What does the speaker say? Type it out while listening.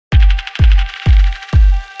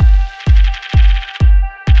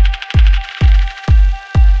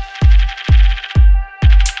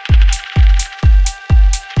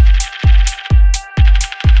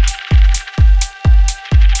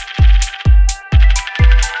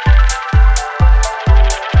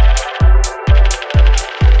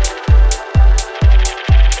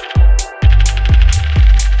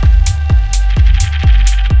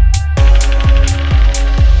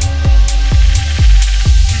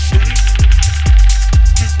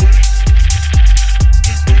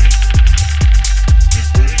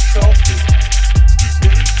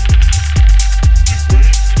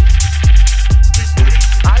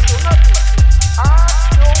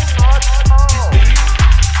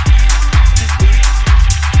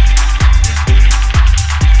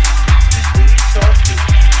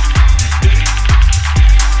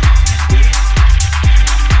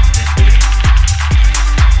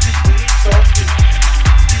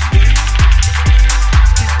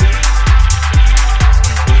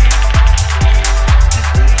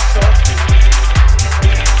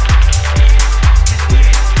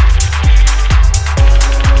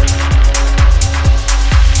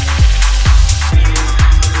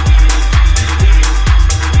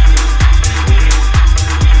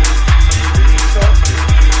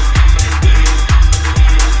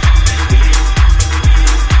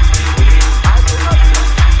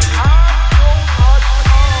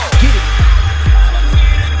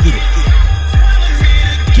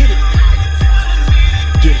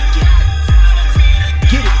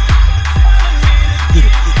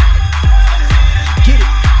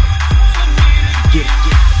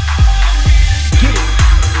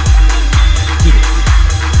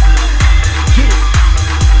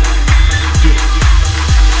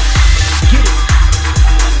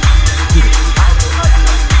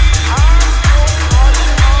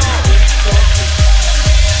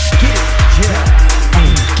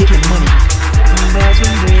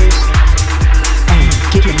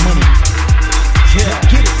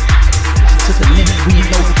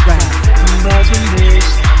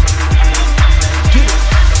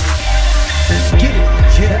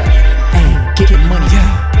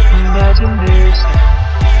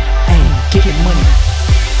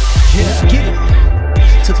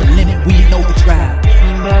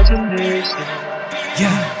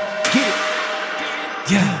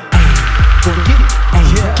Yeah, go get it.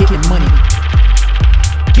 Yeah, getting money.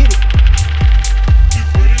 Get it.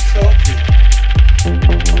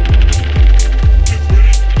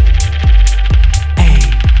 Hey,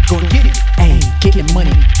 go get it. Hey, getting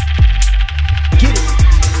money. Get it.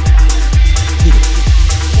 Get it.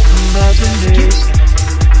 Imagine this.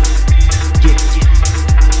 Get it.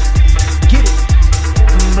 Get it.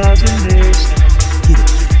 Imagine this. Get it.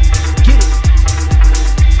 Get it.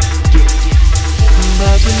 Get it.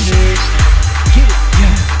 Imagine this. Get it.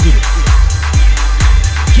 Yeah. Get it.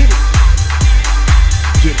 Get it.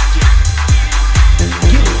 Get it.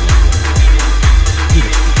 Get it. Get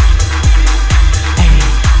it. Hey,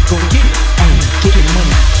 go get it. Hey, get it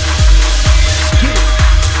money. Get it.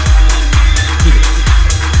 Get it.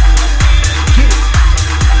 Get it.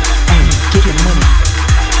 Hey, get it money.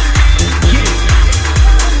 Get it.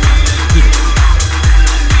 Get it.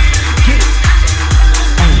 Get it.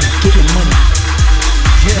 Hey, get it money.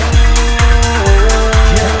 Yeah.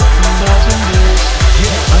 Yeah.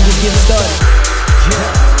 Yeah. I'm just getting started. Yeah.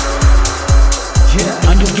 Yeah.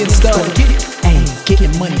 I'm just getting started. Get it. Hey,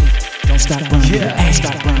 getting money. Don't stop running. Yeah. Hey,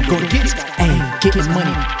 stop running. Go to get it. Hey, getting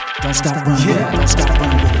money. Don't stop running. Yeah. Don't stop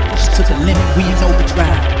running with it. Just to the limit. We in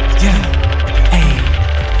overdrive. Yeah. Hey.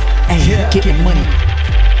 Hey. Yeah. Getting money.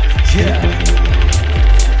 Yeah.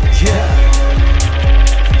 Yeah.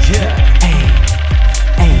 Yeah. Hey.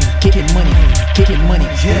 Hey. Getting money. Getting money.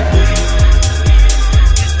 Yeah.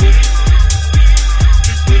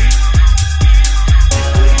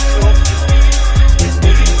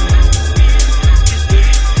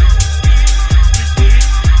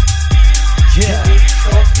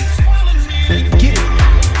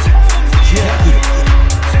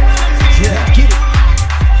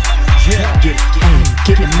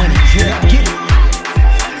 Getting money, yeah, get it,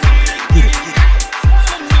 get it,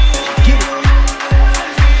 get it,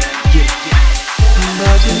 get it,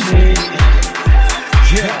 imagine this,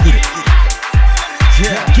 yeah, get it,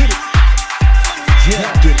 yeah, get it, yeah,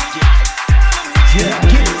 get it, yeah,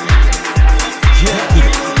 get it, yeah, get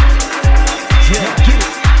it, yeah, get it,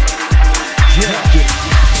 yeah, get it,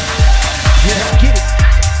 yeah, get it,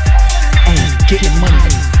 hey, getting money,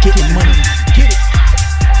 getting money, get it,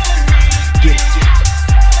 get it.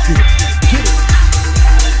 Get it, get it,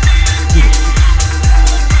 get it,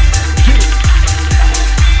 get it,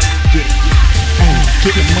 get it, ay,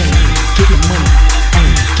 getting money, ay,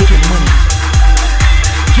 getting money,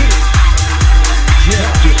 get it, yeah,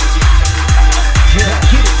 get it, yeah,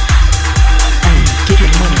 get it, ay,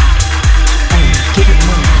 getting money, ay, getting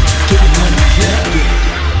money, yeah, get it,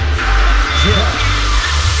 yeah,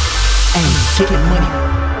 ay, getting money.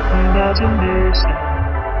 Imagine this.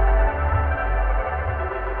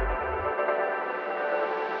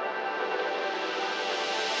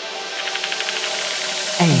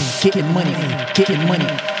 Ay, getting money, getting money.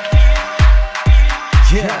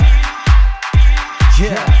 Yeah,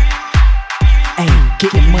 yeah. Ay,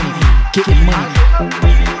 getting money, getting money.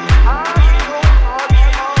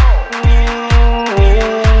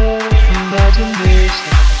 Imagine this.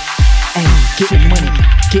 Ay, getting money,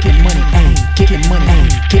 getting money. Ay, getting money, ay,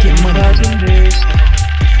 getting money. Imagine this.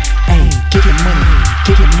 Ay, getting money,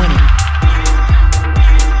 getting money.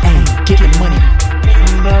 Ay, getting money.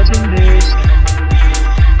 Imagine this.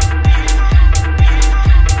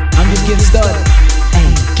 Getting started,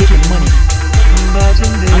 ayy, getting money.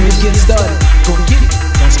 I'm just getting started. Go get it.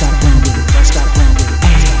 Don't stop running with it. Don't stop running with it.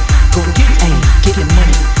 Ayy, go get it. Ayy, getting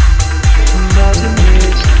money.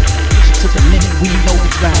 Push it to the limit. We know we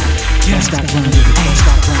drive. Don't stop running with it. Don't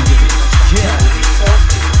stop running with it. Yeah,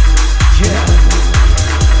 yeah,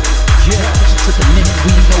 yeah. Push it to the limit.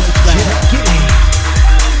 We know we drive. Get it.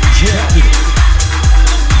 Yeah, get it.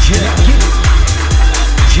 Yeah, get it.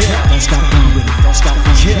 Yeah, don't stop running with it. Don't stop running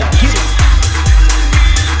with it. Yeah, get it.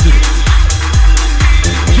 Get it.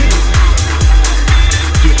 Get it.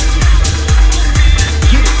 Get it.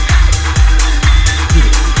 Get it. Get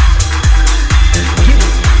it. Get it.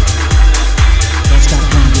 Don't stop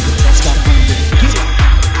running with it. Don't stop running with it. Get it.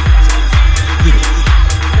 Get it.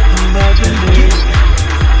 Imagine this.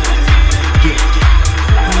 Get it.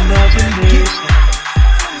 Imagine this.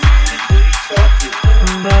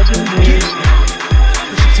 Imagine this.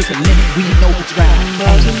 To the limit, we know the drive.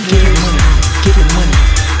 Imagine this.